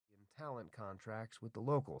talent contracts with the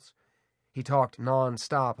locals. He talked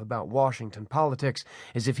non-stop about Washington politics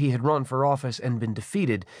as if he had run for office and been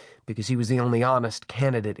defeated because he was the only honest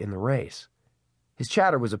candidate in the race. His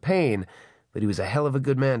chatter was a pain, but he was a hell of a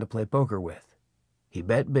good man to play poker with. He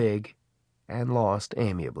bet big and lost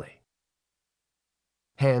amiably.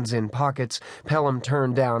 Hands in pockets, Pelham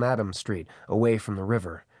turned down Adams Street, away from the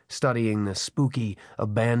river, studying the spooky,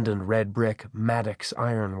 abandoned red-brick Maddox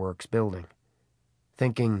Ironworks building.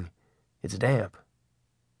 Thinking, it's damp.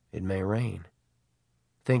 It may rain.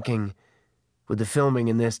 Thinking, would the filming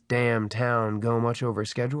in this damn town go much over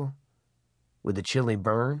schedule? Would the chili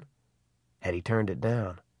burn? Had he turned it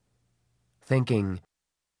down? Thinking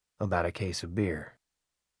about a case of beer.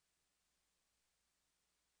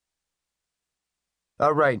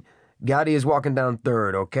 All right, Gotti is walking down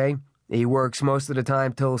 3rd, okay? He works most of the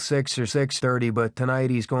time till 6 or 6:30, but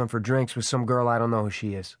tonight he's going for drinks with some girl I don't know who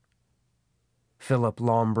she is. Philip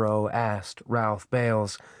Lombrow asked Ralph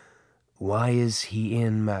Bales, why is he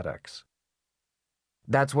in Maddox?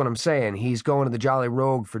 That's what I'm saying. He's going to the Jolly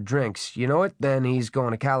Rogue for drinks. You know it? Then he's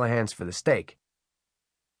going to Callahan's for the steak.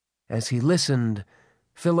 As he listened,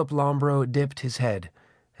 Philip Lombrow dipped his head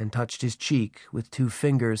and touched his cheek with 2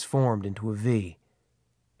 fingers formed into a V.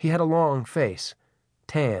 He had a long face,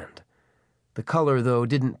 tanned. The color, though,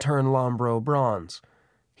 didn't turn Lombrow bronze.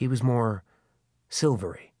 He was more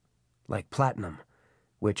silvery, like platinum,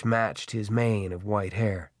 which matched his mane of white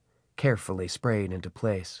hair, carefully sprayed into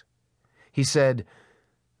place. He said,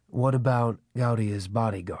 what about Gaudia's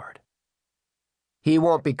bodyguard? He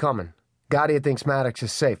won't be coming. Gaudia thinks Maddox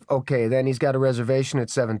is safe. Okay, then he's got a reservation at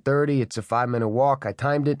 7:30. It's a 5-minute walk. I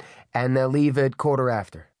timed it, and they'll leave at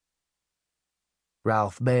 1:15.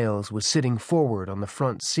 Ralph Bales was sitting forward on the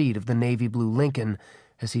front seat of the navy blue Lincoln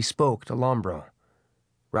as he spoke to Lombrow.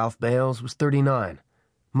 Ralph Bales was 39,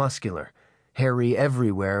 muscular, hairy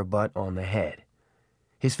everywhere but on the head.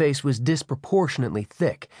 His face was disproportionately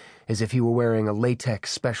thick, as if he were wearing a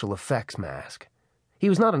latex special effects mask. He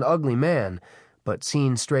was not an ugly man, but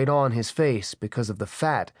seen straight on his face because of the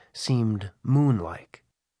fat seemed moon-like.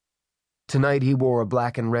 Tonight he wore a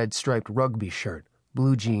black and red striped rugby shirt,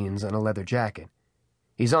 blue jeans, and a leather jacket.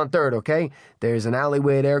 He's on 3rd, okay? There's an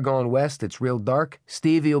alleyway there going west that's real dark.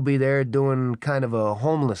 Stevie'll be there doing kind of a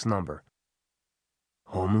homeless number.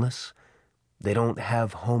 Homeless? They don't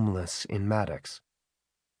have homeless in Maddox.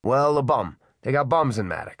 Well, a bum. They got bums in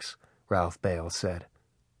Maddox, Ralph Bales said.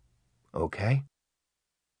 Okay.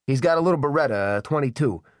 He's got a little Beretta, a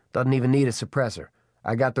 22. Doesn't even need a suppressor.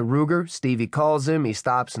 I got the Ruger. Stevie calls him. He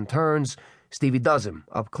stops and turns. Stevie does him,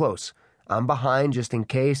 up close. I'm behind just in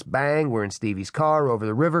case. Bang, we're in Stevie's car over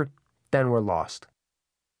the river. Then we're lost.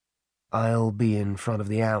 I'll be in front of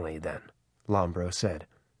the alley, then, Lombrow said,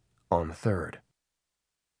 on 3rd.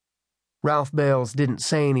 Ralph Bales didn't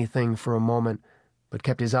say anything for a moment, but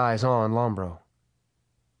kept his eyes on Lombrow.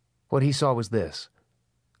 What he saw was this: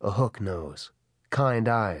 a hook nose, kind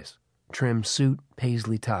eyes, trim suit,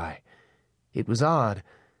 paisley tie. It was odd,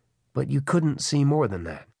 but you couldn't see more than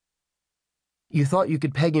that. You thought you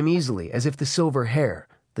could peg him easily, as if the silver hair,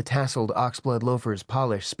 the tasseled oxblood loafer's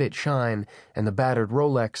polished spit shine, and the battered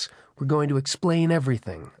Rolex were going to explain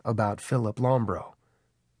everything about Philip Lombrow.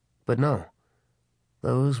 But no,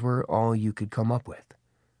 those were all you could come up with.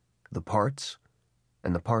 The parts,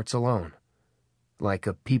 and the parts alone, like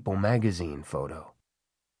a People magazine photo.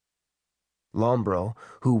 Lombrow,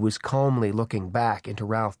 who was calmly looking back into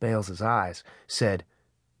Ralph Bales's eyes, said,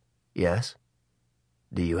 Yes?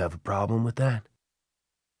 Do you have a problem with that?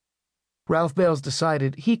 Ralph Bales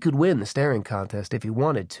decided he could win the staring contest if he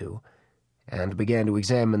wanted to, and began to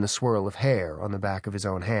examine the swirl of hair on the back of his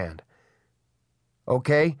own hand.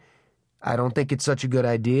 Okay, I don't think it's such a good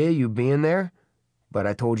idea you being there, but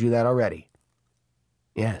I told you that already.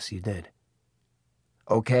 Yes, you did.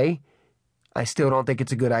 Okay, I still don't think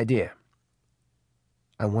it's a good idea.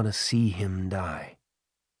 I want to see him die.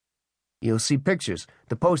 You'll see pictures.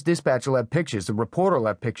 The Post-Dispatch will have pictures. The reporter will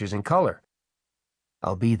have pictures in color.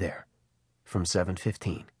 I'll be there from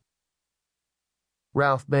 7:15.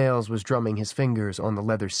 Ralph Bales was drumming his fingers on the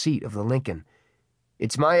leather seat of the Lincoln.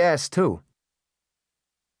 It's my ass, too.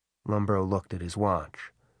 Lombrow looked at his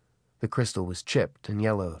watch. The crystal was chipped and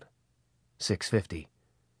yellowed. 6:50.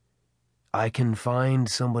 I can find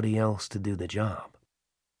somebody else to do the job.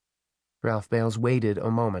 Ralph Bales waited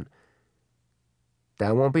a moment.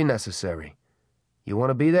 That won't be necessary. You want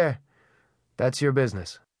to be there? That's your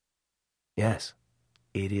business. Yes,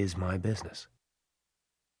 it is my business.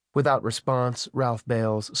 Without response, Ralph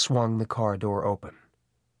Bales swung the car door open.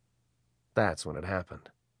 That's when it happened.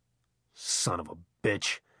 Son of a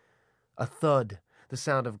bitch. A thud, the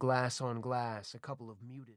sound of glass on glass, a couple of muted